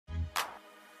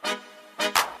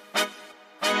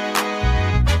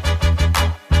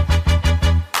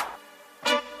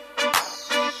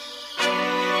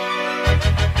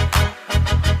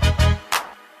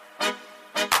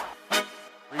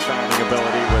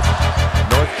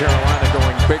Carolina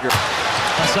going bigger.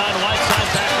 Hassan Whiteside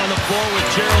back on the floor with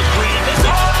Gerald Green.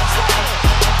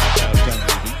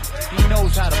 He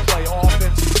knows how to play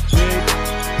offense. He's big,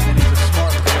 and he's a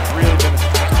smart player. They've really been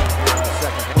attacking here in the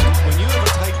second. When you have a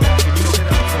tight back and you don't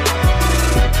hit out for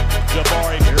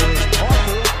Jabari, here is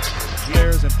Parker.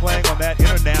 Players and playing on that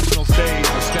international stage.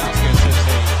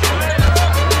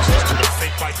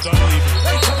 Fake by Dudley.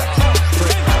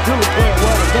 Really playing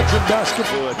well at veteran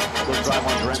basketball. Good drive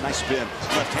on Durant. Nice spin.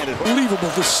 Left-handed. Unbelievable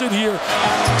to sit here.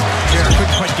 Garrett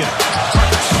couldn't quite get it.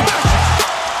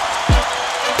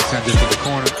 Sends it to the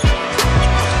corner.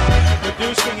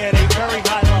 Producing at a very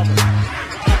high level.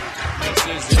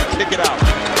 Kick it out.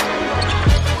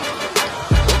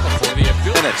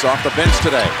 Minutes off the bench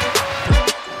today.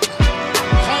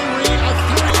 Kyrie, a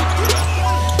three.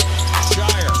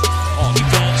 Shire on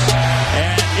defense.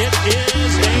 And it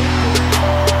is a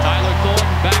Tyler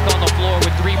Thornton back on the floor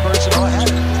with 3 personal.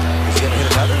 He's going to hit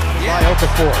another. By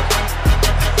Okafor.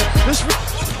 This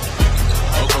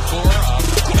Okafor.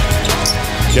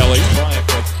 Kelly.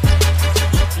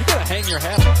 You gotta hang your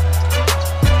hat.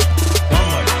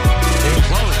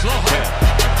 Close.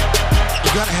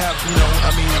 you gotta have,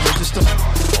 they're just a.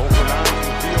 Over 9.